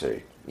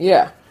currency.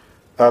 Yeah.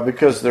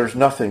 Because there's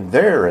nothing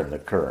there in the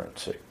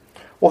currency.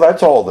 Well,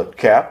 that's all that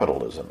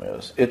capitalism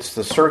is. It's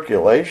the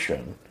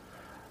circulation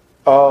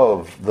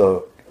of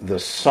the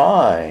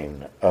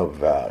sign of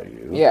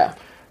value. Yeah.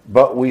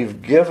 But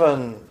we've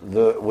given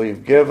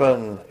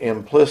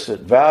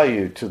implicit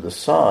value to the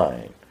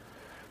sign,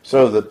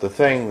 so that the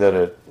thing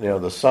that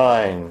the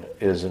sign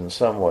is in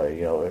some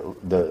way,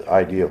 the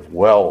idea of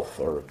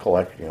wealth or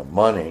collecting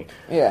money.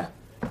 Yeah.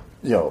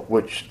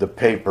 Which the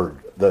paper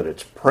that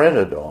it's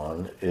printed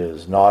on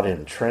is not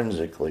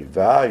intrinsically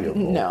valuable.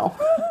 No.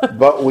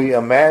 But we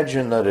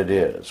imagine that it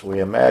is. We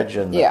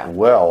imagine that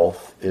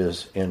wealth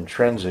is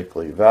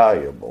intrinsically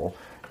valuable,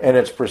 and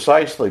it's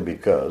precisely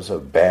because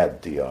of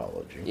bad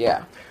theology.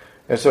 Yeah.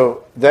 And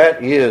so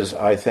that is,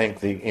 I think,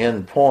 the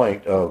end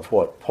point of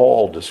what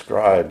Paul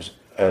describes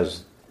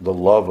as the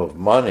love of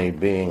money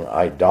being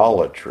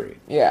idolatry.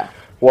 Yeah.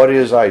 What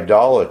is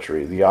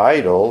idolatry? The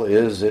idol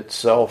is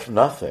itself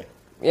nothing.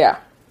 Yeah.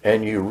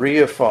 And you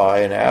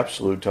reify and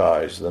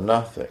absolutize the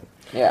nothing.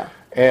 Yeah.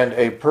 And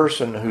a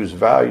person whose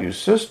value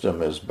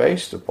system is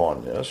based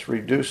upon this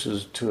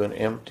reduces to an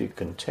empty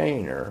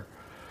container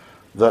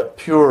that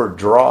pure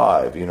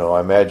drive. You know, I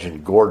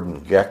imagine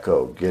Gordon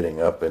Gekko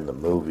getting up in the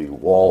movie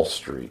Wall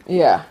Street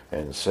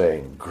and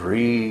saying,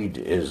 greed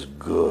is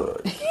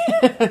good.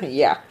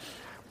 Yeah.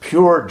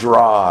 Pure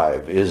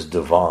drive is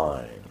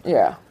divine.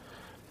 Yeah.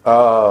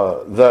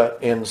 That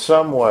in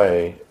some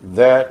way,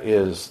 that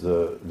is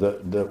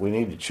that we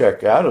need to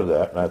check out of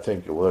that. And I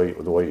think the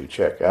way you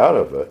check out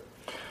of it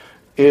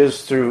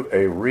is through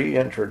a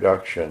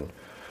reintroduction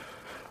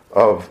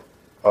of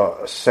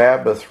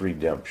Sabbath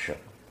redemption.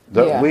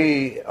 That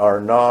we are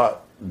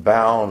not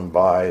bound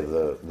by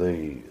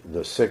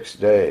the 6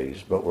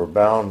 days, but we're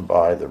bound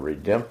by the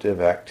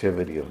redemptive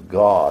activity of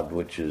God,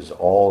 which is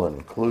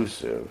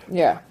all-inclusive.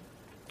 Yeah.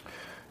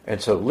 And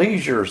so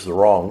leisure is the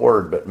wrong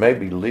word, but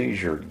maybe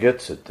leisure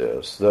gets at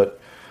this, that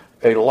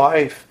a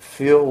life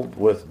filled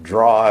with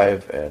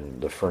drive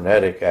and the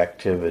frenetic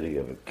activity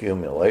of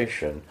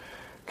accumulation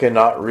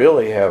cannot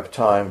really have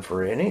time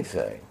for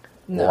anything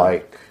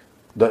like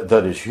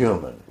that is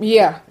human.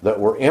 Yeah.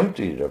 That we're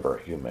emptied of our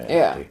humanity.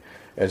 Yeah.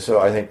 And so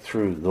I think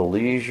through the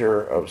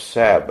leisure of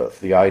Sabbath,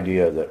 the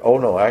idea that, oh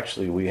no,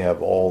 actually we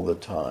have all the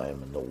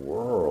time in the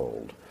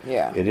world.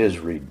 Yeah. It is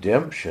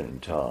redemption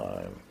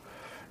time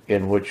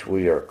in which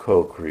we are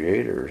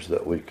co-creators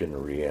that we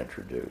can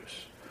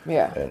reintroduce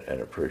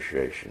an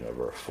appreciation of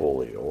our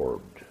fully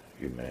orbed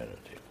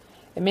humanity.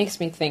 It makes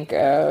me think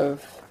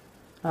of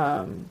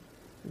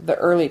the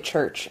early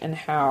church and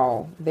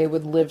how they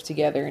would live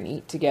together and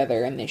eat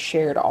together, and they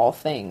shared all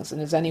things.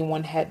 And as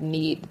anyone had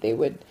need, they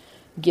would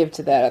give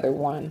to that other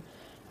one.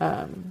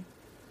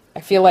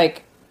 I feel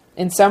like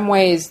in some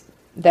ways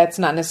that's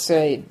not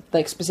necessarily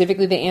like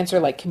specifically the answer,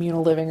 like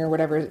communal living or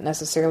whatever, isn't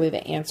necessarily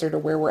the answer to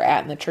where we're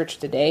at in the church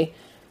today.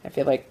 I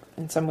feel like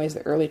in some ways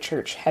the early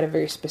church had a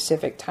very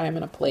specific time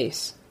and a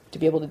place to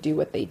be able to do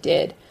what they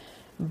did.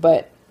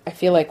 But I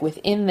feel like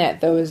within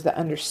that, though, is the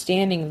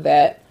understanding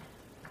that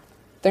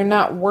they're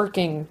not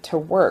working to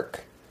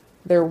work.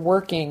 They're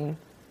working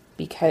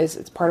because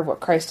it's part of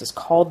what Christ has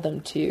called them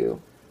to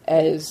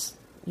as,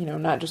 you know,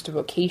 not just a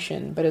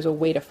vocation, but as a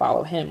way to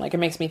follow him. Like, it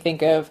makes me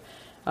think of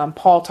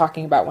Paul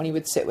talking about when he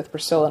would sit with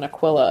Priscilla and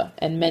Aquila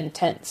and mend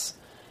tents.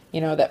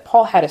 You know, that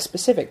Paul had a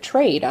specific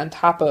trade on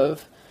top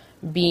of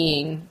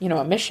being, you know,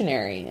 a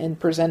missionary and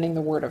presenting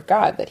the word of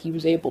God, that he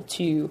was able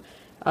to,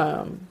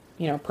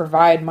 you know,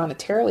 provide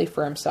monetarily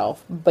for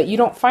himself. But you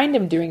don't find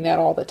him doing that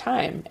all the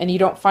time. And you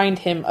don't find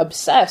him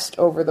obsessed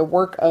over the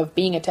work of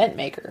being a tent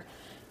maker.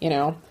 You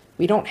know,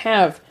 we don't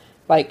have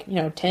like, you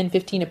know, 10,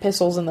 15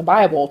 epistles in the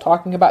Bible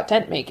talking about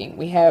tent making.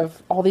 We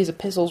have all these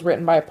epistles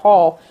written by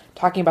Paul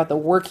talking about the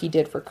work he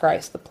did for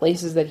Christ, the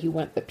places that he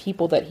went, the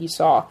people that he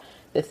saw,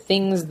 the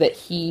things that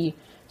he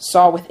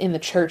saw within the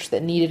church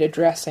that needed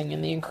addressing,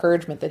 and the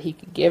encouragement that he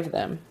could give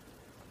them.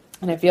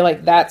 And I feel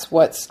like that's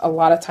what's a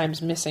lot of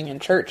times missing in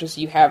church, is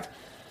you have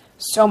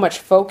so much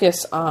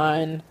focus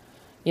on,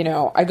 you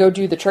know, I go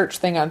do the church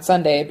thing on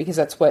Sunday because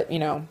that's what, you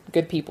know,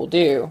 good people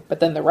do. But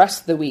then the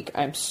rest of the week,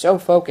 I'm so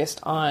focused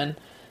on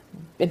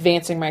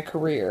advancing my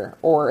career,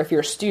 or if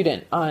you're a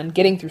student, on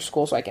getting through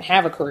school so I can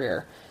have a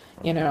career.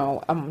 You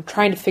know, I'm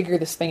trying to figure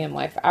this thing in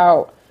life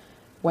out,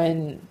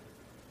 when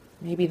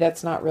maybe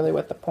that's not really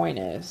what the point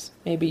is.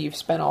 Maybe you've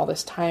spent all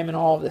this time and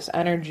all of this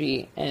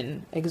energy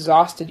and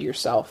exhausted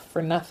yourself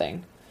for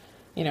nothing.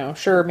 You know,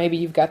 sure, maybe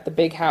you've got the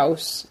big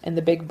house and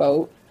the big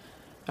boat,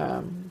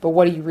 but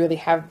what do you really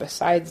have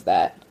besides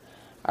that?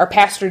 Our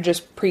pastor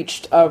just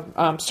preached a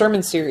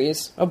sermon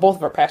series, both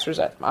of our pastors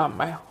at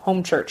my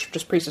home church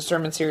just preached a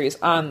sermon series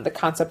on the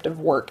concept of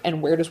work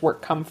and where does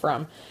work come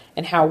from,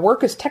 and how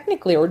work is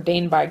technically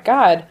ordained by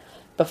God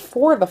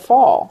before the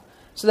fall.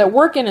 So that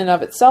work in and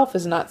of itself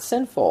is not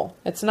sinful.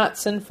 It's not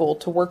sinful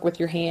to work with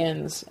your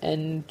hands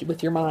and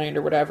with your mind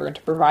or whatever, and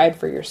to provide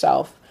for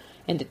yourself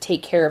and to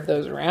take care of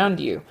those around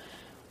you.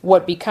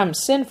 What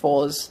becomes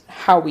sinful is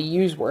how we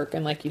use work.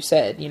 And like you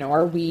said, you know,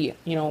 are we,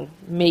 you know,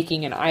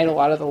 making an idol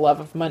out of the love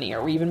of money?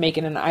 Are we even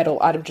making an idol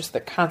out of just the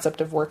concept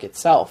of work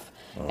itself,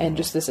 and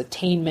just this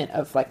attainment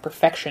of like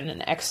perfection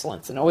and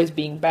excellence and always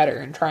being better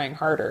and trying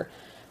harder?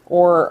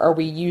 Or are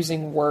we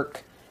using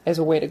work as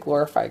a way to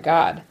glorify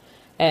God?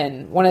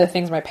 And one of the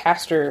things my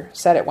pastor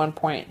said at one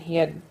point, he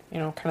had, you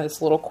know, kind of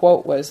this little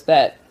quote, was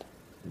that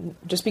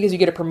just because you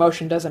get a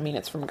promotion doesn't mean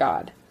it's from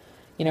God.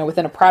 You know,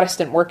 within a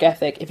Protestant work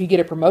ethic, if you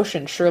get a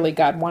promotion, surely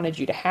God wanted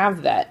you to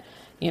have that.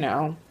 You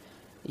know,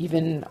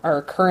 even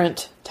our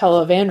current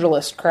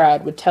televangelist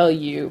crowd would tell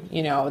you,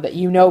 you know, that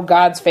you know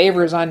God's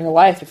favor is on your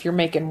life if you're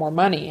making more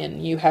money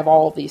and you have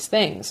all of these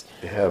things.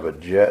 You have a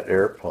jet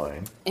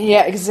airplane.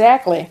 Yeah,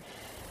 exactly.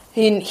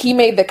 And he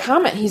made the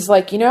comment, he's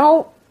like, you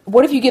know,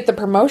 what if you get the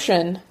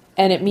promotion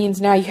and it means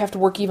now you have to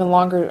work even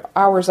longer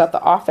hours at the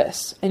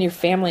office and your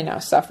family now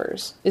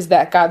suffers? Is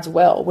that God's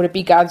will? Would it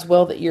be God's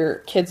will that your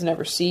kids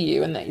never see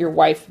you and that your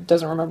wife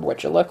doesn't remember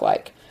what you look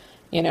like?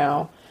 You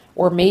know,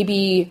 or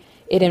maybe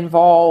it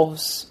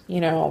involves,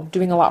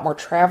 doing a lot more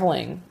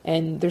traveling,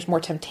 and there's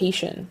more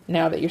temptation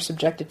now that you're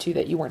subjected to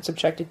that you weren't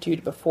subjected to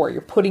before.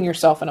 You're putting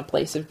yourself in a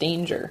place of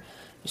danger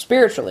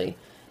spiritually,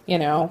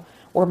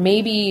 or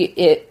maybe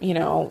it,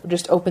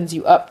 just opens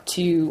you up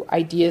to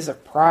ideas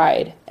of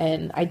pride.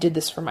 And I did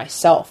this for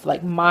myself.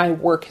 Like, my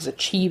work has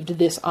achieved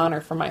this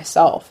honor for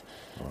myself,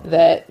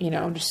 that,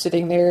 just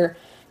sitting there,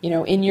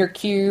 in your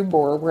cube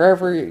or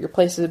wherever your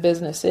place of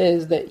business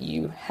is, that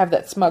you have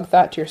that smug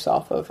thought to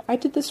yourself of, I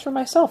did this for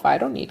myself. I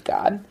don't need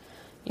God,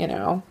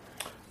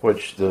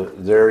 Which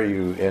there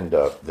you end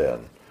up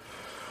then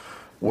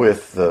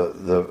with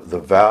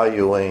the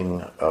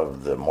valuing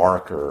of the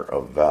marker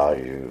of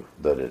value,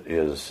 that it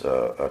is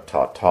a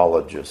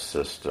tautologist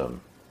system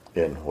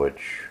in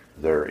which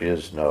there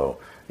is no,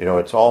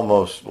 it's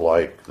almost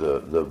like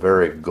the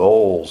very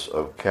goals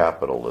of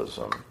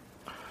capitalism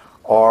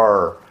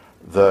are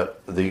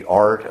the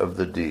art of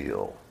the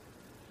deal.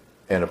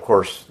 And of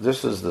course,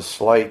 this is the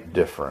slight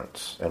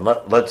difference. And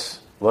let's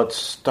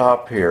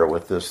stop here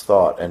with this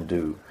thought and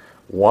do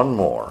one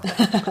more.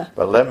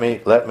 But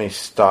let me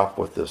stop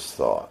with this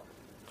thought,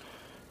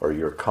 or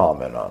your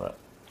comment on it.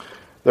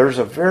 There's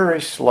a very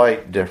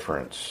slight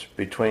difference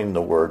between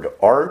the word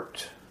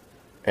art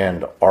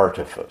and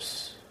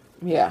artifice.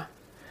 Yeah.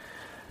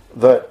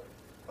 That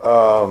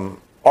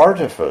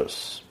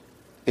artifice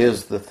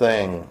is the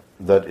thing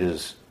that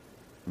is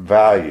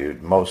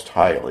valued most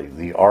highly,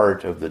 the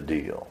art of the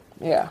deal.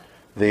 Yeah.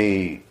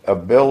 The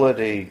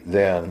ability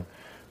then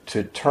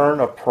to turn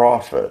a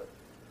profit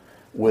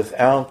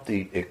without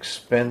the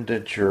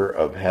expenditure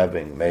of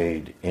having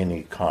made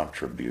any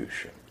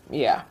contribution.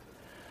 Yeah.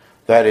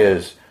 That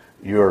is,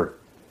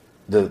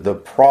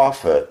 the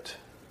profit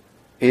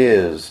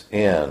is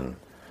in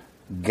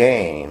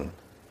gain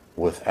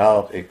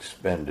without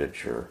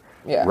expenditure,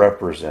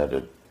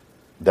 represented.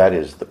 That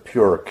is the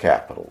pure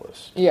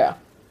capitalist. Yeah.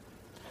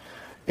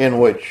 In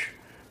which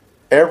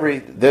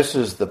this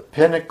is the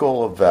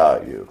pinnacle of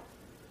value,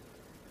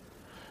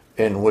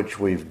 in which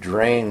we've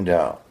drained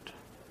out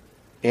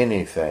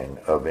anything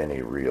of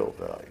any real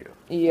value.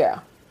 Yeah.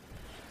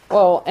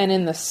 Well, and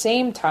in the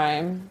same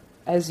time,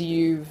 as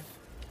it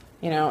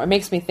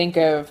makes me think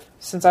of,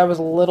 since I was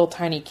a little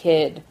tiny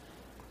kid,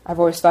 I've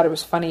always thought it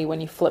was funny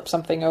when you flip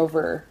something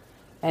over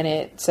and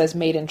it says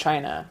made in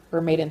China, or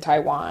made in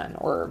Taiwan,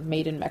 or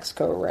made in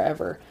Mexico, or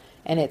wherever.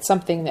 And it's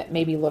something that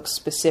maybe looks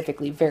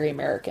specifically very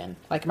American.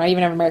 Like, it might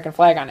even have an American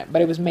flag on it,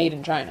 but it was made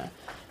in China.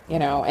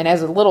 And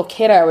as a little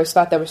kid, I always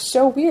thought that was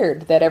so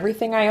weird, that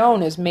everything I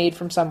own is made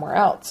from somewhere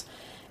else.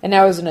 And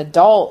now as an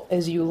adult,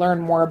 as you learn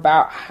more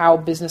about how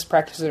business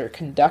practices are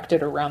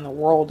conducted around the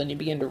world, and you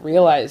begin to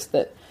realize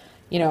that,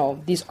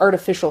 these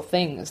artificial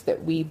things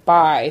that we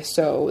buy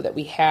so that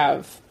we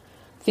have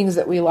things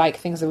that we like,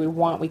 things that we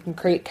want, we can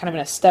create kind of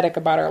an aesthetic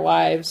about our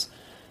lives.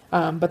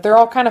 But they're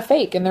all kind of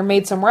fake, and they're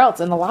made somewhere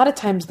else. And a lot of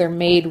times they're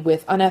made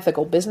with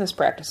unethical business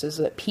practices,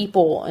 that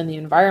people and the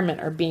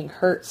environment are being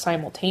hurt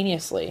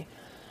simultaneously,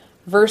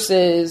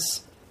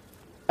 versus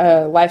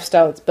a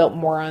lifestyle that's built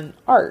more on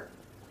art,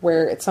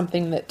 where it's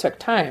something that took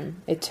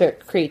time. It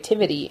took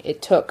creativity.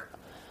 It took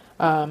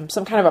some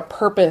kind of a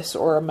purpose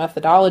or a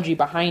methodology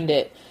behind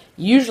it.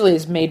 Usually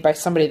is made by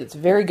somebody that's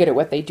very good at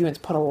what they do and has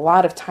put a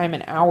lot of time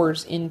and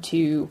hours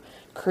into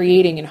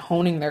creating and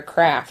honing their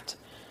craft.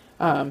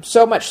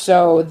 So much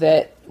so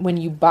that when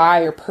you buy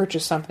or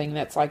purchase something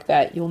that's like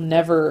that, you'll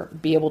never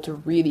be able to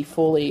really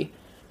fully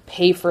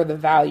pay for the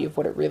value of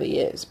what it really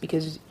is,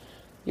 because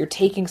you're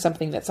taking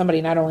something that somebody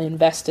not only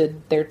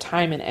invested their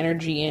time and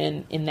energy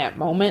in that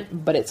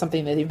moment, but it's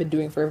something that they've been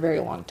doing for a very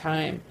long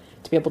time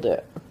to be able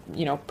to,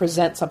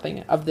 present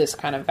something of this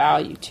kind of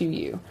value to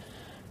you.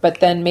 But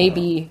then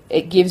maybe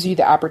it gives you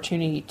the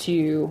opportunity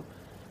to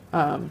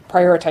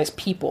prioritize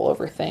people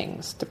over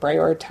things, to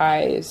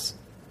prioritize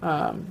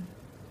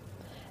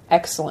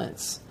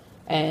excellence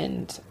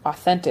and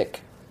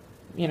authentic,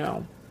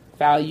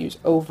 values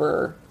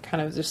over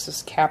kind of just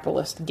this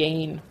capitalist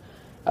gain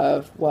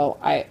of, well,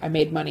 I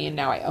made money and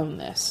now I own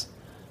this,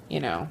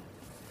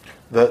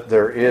 That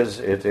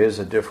it is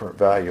a different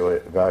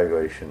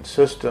valuation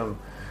system,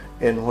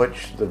 in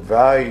which the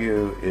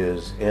value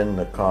is in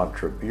the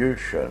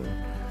contribution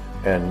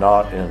and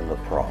not in the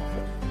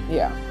profit.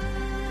 Yeah.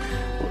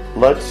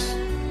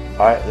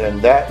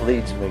 And that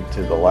leads me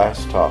to the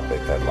last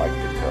topic I'd like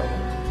to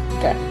cover.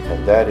 Okay.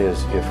 And that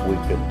is, if we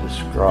could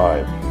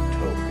describe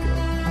utopia.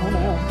 Oh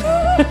no.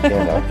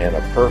 in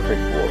a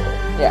perfect world.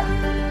 Yeah.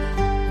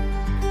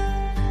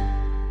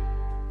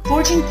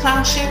 Forging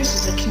Plowshares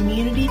is a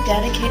community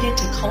dedicated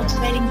to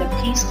cultivating the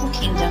peaceful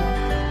kingdom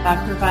by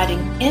providing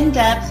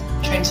in-depth,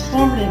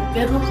 transformative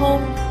biblical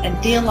and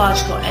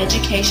theological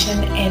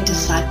education and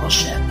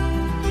discipleship.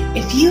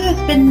 If you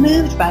have been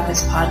moved by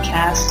this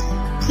podcast,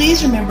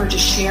 please remember to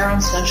share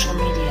on social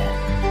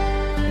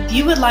media. If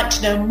you would like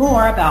to know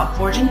more about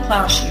Forging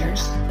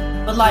Plowshares,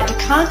 would like to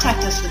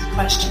contact us with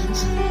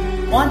questions,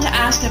 want to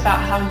ask about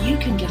how you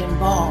can get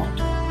involved,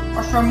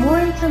 or for more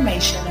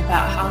information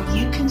about how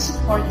you can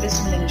support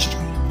this ministry,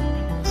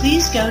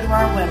 please go to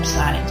our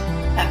website,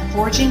 at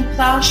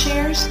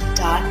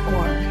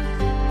forgingplowshares.org.